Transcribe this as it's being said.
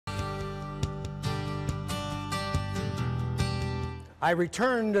I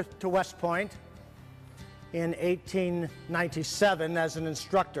returned to West Point in 1897 as an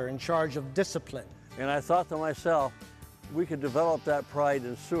instructor in charge of discipline. And I thought to myself, we could develop that pride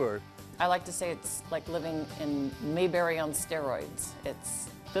in Seward. I like to say it's like living in Mayberry on steroids.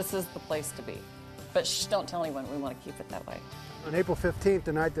 This is the place to be. But shh, don't tell anyone, we want to keep it that way. On April 15th,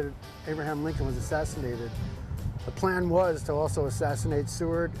 the night that Abraham Lincoln was assassinated, the plan was to also assassinate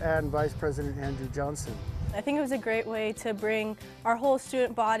Seward and Vice President Andrew Johnson. I think it was a great way to bring our whole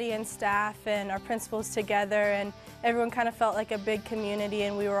student body and staff and our principals together, and everyone kind of felt like a big community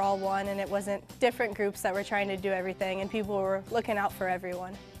and we were all one, and it wasn't different groups that were trying to do everything, and people were looking out for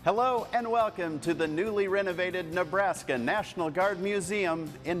everyone. Hello and welcome to the newly renovated Nebraska National Guard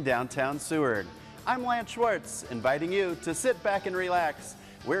Museum in downtown Seward. I'm Lance Schwartz, inviting you to sit back and relax.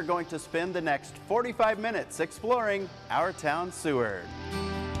 We're going to spend the next 45 minutes exploring our town, Seward.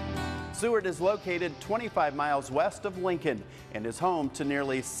 Seward is located 25 miles west of Lincoln and is home to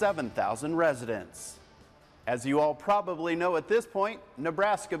nearly 7,000 residents. As you all probably know at this point,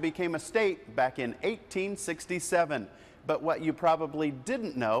 Nebraska became a state back in 1867. But what you probably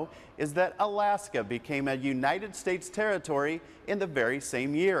didn't know is that Alaska became a United States territory in the very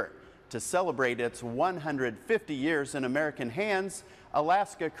same year. To celebrate its 150 years in American hands,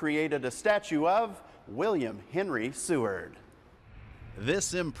 Alaska created a statue of William Henry Seward.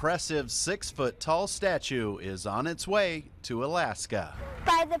 This impressive 6-foot-tall statue is on its way to Alaska.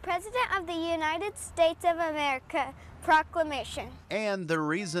 By the President of the United States of America, proclamation. And the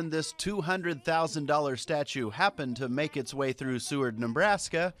reason this $200,000 statue happened to make its way through Seward,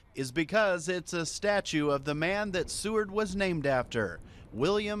 Nebraska, is because it's a statue of the man that Seward was named after,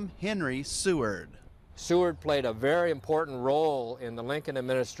 William Henry Seward. Seward played a very important role in the Lincoln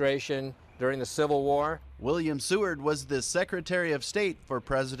administration during the Civil War. William Seward was the Secretary of State for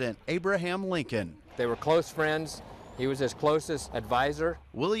President Abraham Lincoln. They were close friends. He was his closest advisor.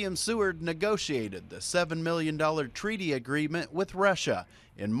 William Seward negotiated the $7 million treaty agreement with Russia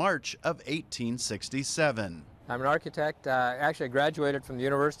in March of 1867. I'm an architect. Actually graduated from the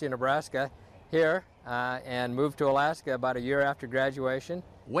University of Nebraska here and moved to Alaska about a year after graduation.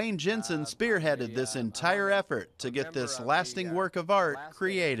 Wayne Jensen spearheaded this entire effort to get this lasting work of art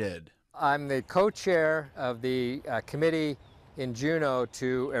created. I'm the co-chair of the committee in Juneau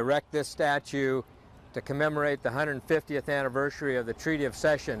to erect this statue to commemorate the 150th anniversary of the Treaty of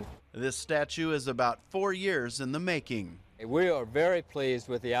Cession. This statue is about 4 years in the making. We are very pleased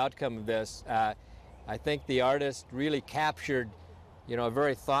with the outcome of this. I think the artist really captured, a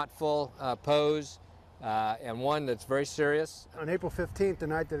very thoughtful pose and one that's very serious. On April 15th, the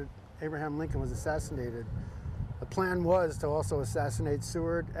night that Abraham Lincoln was assassinated, the plan was to also assassinate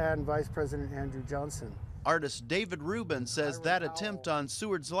Seward and Vice President Andrew Johnson. Artist David Rubin says that attempt on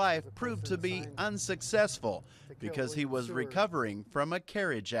Seward's life proved to be unsuccessful because he was recovering from a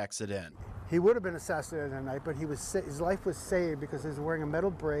carriage accident. He would have been assassinated that night, but his life was saved because he was wearing a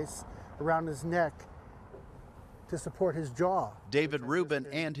metal brace around his neck to support his jaw. David Rubin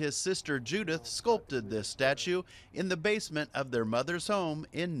and his sister Judith sculpted this statue in the basement of their mother's home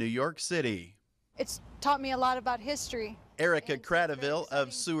in New York City. It's taught me a lot about history. Erica Cradaville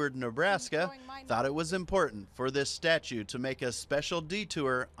of Seward, Nebraska, thought it was important for this statue to make a special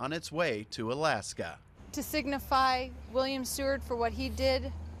detour on its way to Alaska. To signify William Seward for what he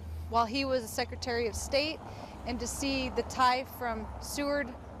did while he was a Secretary of State, and to see the tie from Seward,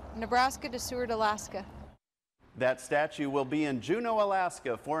 Nebraska to Seward, Alaska. That statue will be in Juneau,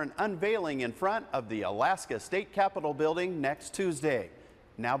 Alaska for an unveiling in front of the Alaska State Capitol building next Tuesday.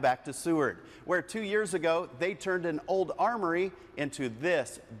 Now back to Seward, where 2 years ago they turned an old armory into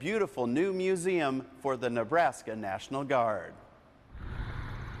this beautiful new museum for the Nebraska National Guard.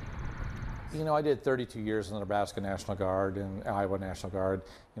 I did 32 years in the Nebraska National Guard and Iowa National Guard.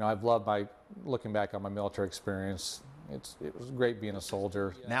 I've loved looking back on my military experience. It was great being a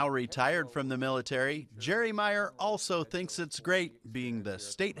soldier. Now retired from the military, Jerry Meyer also thinks it's great being the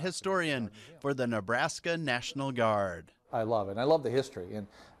state historian for the Nebraska National Guard. I love it. I love the history,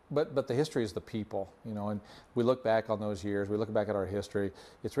 but the history is the people, and we look back on those years, we look back at our history,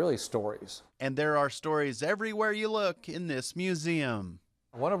 it's really stories. And there are stories everywhere you look in this museum.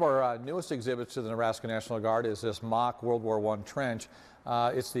 One of our newest exhibits to the Nebraska National Guard is this mock World War I trench.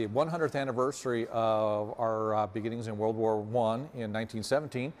 It's the 100th anniversary of our beginnings in World War I in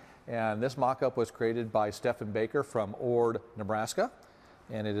 1917, and this mock-up was created by Stephen Baker from Ord, Nebraska,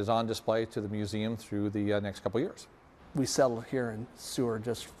 and it is on display to the museum through the next couple years. We settled here in Seward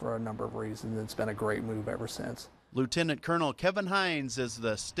just for a number of reasons. It's been a great move ever since. Lieutenant Colonel Kevin Hines is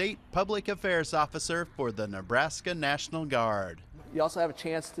the State Public Affairs Officer for the Nebraska National Guard. You also have a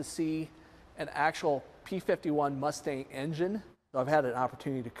chance to see an actual P-51 Mustang engine I've had an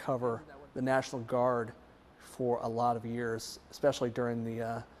opportunity to cover the National Guard for a lot of years, especially during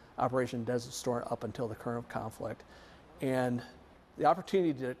the Operation Desert Storm up until the current conflict. And the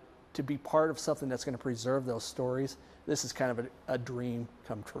opportunity to be part of something that's going to preserve those stories, this is kind of a dream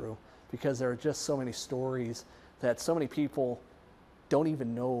come true, because there are just so many stories that so many people don't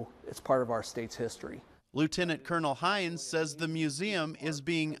even know it's part of our state's history. Lieutenant Colonel Hines says the museum is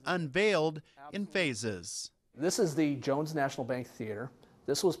being unveiled in phases. This is the Jones National Bank Theater.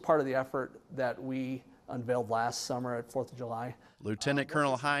 This was part of the effort that we unveiled last summer at 4th of July. Lieutenant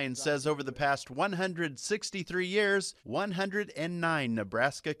Colonel Hines says over the past 163 years, 109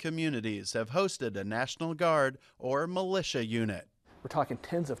 Nebraska communities have hosted a National Guard or militia unit. We're talking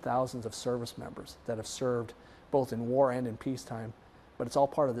tens of thousands of service members that have served both in war and in peacetime, but it's all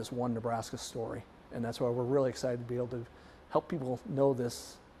part of this one Nebraska story. And that's why we're really excited to be able to help people know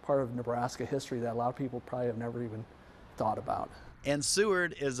this part of Nebraska history that a lot of people probably have never even thought about. And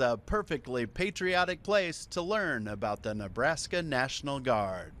Seward is a perfectly patriotic place to learn about the Nebraska National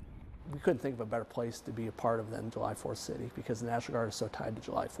Guard. We couldn't think of a better place to be a part of than July 4th City, because the National Guard is so tied to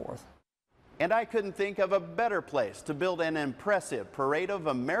July 4th. And I couldn't think of a better place to build an impressive parade of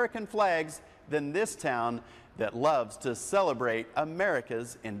American flags than this town that loves to celebrate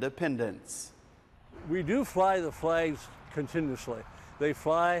America's independence. We do fly the flags continuously. They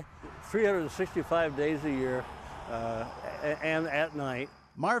fly 365 days a year and at night.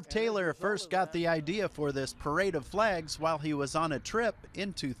 Marv Taylor first got the idea for this parade of flags while he was on a trip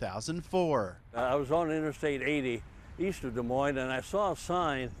in 2004. I was on Interstate 80 east of Des Moines, and I saw a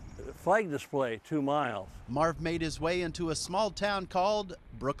sign, flag display 2 miles. Marv made his way into a small town called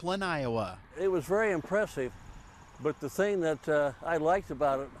Brooklyn, Iowa. It was very impressive, but the thing that I liked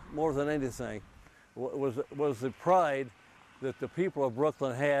about it more than anything was the pride that the people of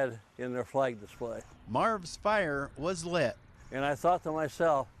Brooklyn had in their flag display. Marv's fire was lit. And I thought to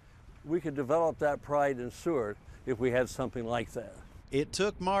myself, we could develop that pride in Seward if we had something like that. It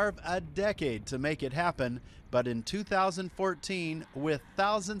took Marv a decade to make it happen, but in 2014, with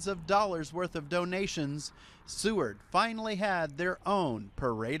thousands of dollars worth of donations, Seward finally had their own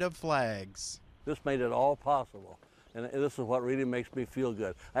parade of flags. This made it all possible. And this is what really makes me feel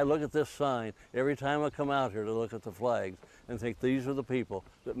good. I look at this sign every time I come out here to look at the flags and think these are the people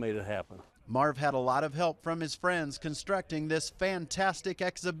that made it happen. Marv had a lot of help from his friends constructing this fantastic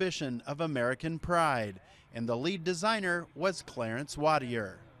exhibition of American pride, and the lead designer was Clarence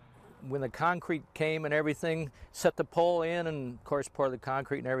Wattier. When the concrete came and everything, set the pole in and of course pour the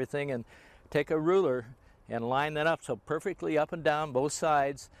concrete and everything, and take a ruler and line that up so perfectly up and down both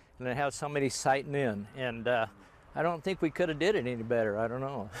sides, and then have somebody sighting in. And I don't think we could have did it any better. I don't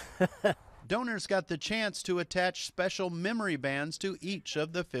know. Donors got the chance to attach special memory bands to each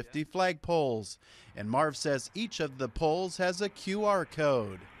of the 50 flagpoles. And Marv says each of the poles has a QR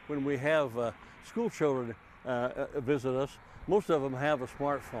code. When we have school children visit us, most of them have a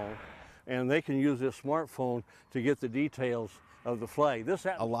smartphone, and they can use this smartphone to get the details of the flag.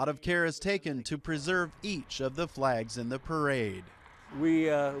 A lot of care is taken to preserve each of the flags in the parade. We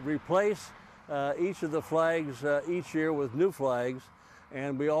replace each of the flags each year with new flags,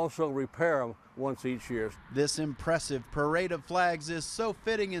 and we also repair them once each year. This impressive parade of flags is so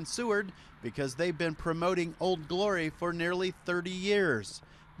fitting in Seward because they've been promoting Old Glory for nearly 30 years.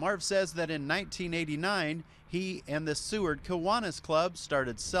 Marv says that in 1989, he and the Seward Kiwanis Club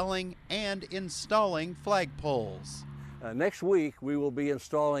started selling and installing flagpoles. Next week, we will be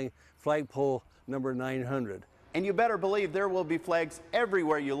installing flagpole number 900. And you better believe there will be flags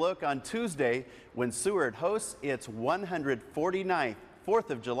everywhere you look on Tuesday when Seward hosts its 149th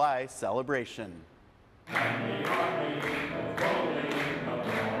 4th of July celebration.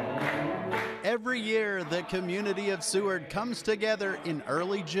 Every year, the community of Seward comes together in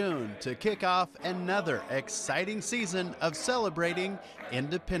early June to kick off another exciting season of celebrating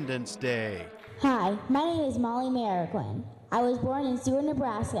Independence Day. Hi, my name is Molly Merriquin. I was born in Seward,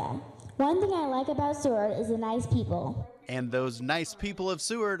 Nebraska. One thing I like about Seward is the nice people. And those nice people of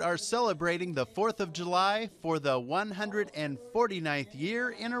Seward are celebrating the 4th of July for the 149th year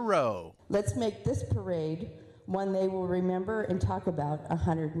in a row. Let's make this parade one they will remember and talk about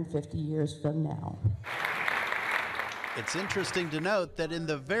 150 years from now. It's interesting to note that in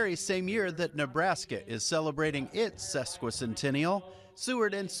the very same year that Nebraska is celebrating its sesquicentennial,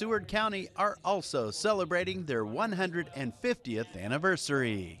 Seward and Seward County are also celebrating their 150th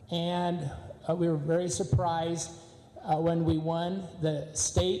anniversary. And we were very surprised when we won the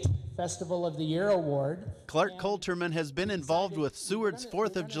State Festival of the Year award. Clark Coulterman has been involved with Seward's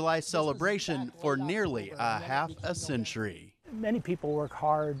 4th of July celebration for nearly a half a century. Many people work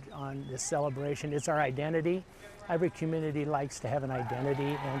hard on this celebration. It's our identity. Every community likes to have an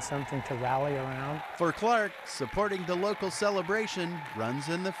identity and something to rally around. For Clark, supporting the local celebration runs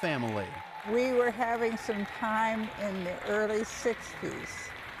in the family. We were having some time in the early 60s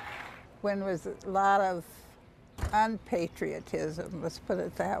when there was a lot of unpatriotism, let's put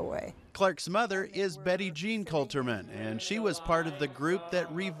it that way. Clark's mother is Betty Jean Coulterman, and she was part of the group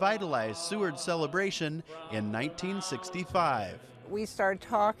that revitalized Seward celebration in 1965. We started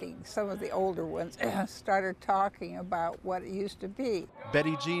talking, some of the older ones started talking about what it used to be.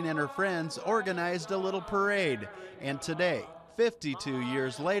 Betty Jean and her friends organized a little parade, and today, 52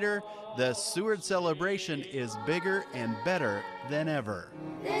 years later, the Seward celebration is bigger and better than ever.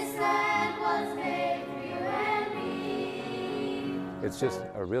 This land was made for you and me. It's just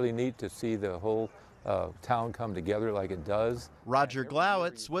really neat to see the whole town come together like it does. Roger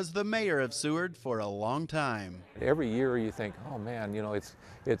Glowitz was the mayor of Seward for a long time. Every year you think, oh man, you know, it's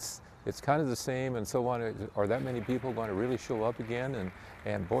kind of the same, and so on. Are that many people going to really show up again?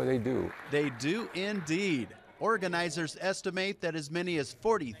 And boy, they do. They do indeed. Organizers estimate that as many as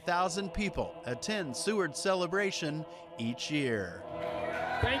 40,000 people attend Seward celebration each year.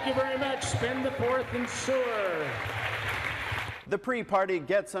 Thank you very much. Spend the 4th in Seward. The pre-party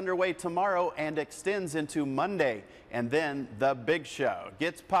gets underway tomorrow and extends into Monday. And then the big show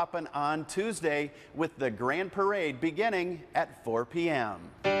gets popping on Tuesday with the grand parade beginning at 4 p.m.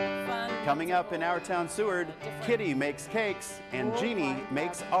 Coming up in our town Seward, Kitty makes cakes and Jeannie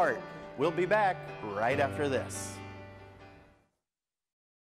makes art. We'll be back right after this.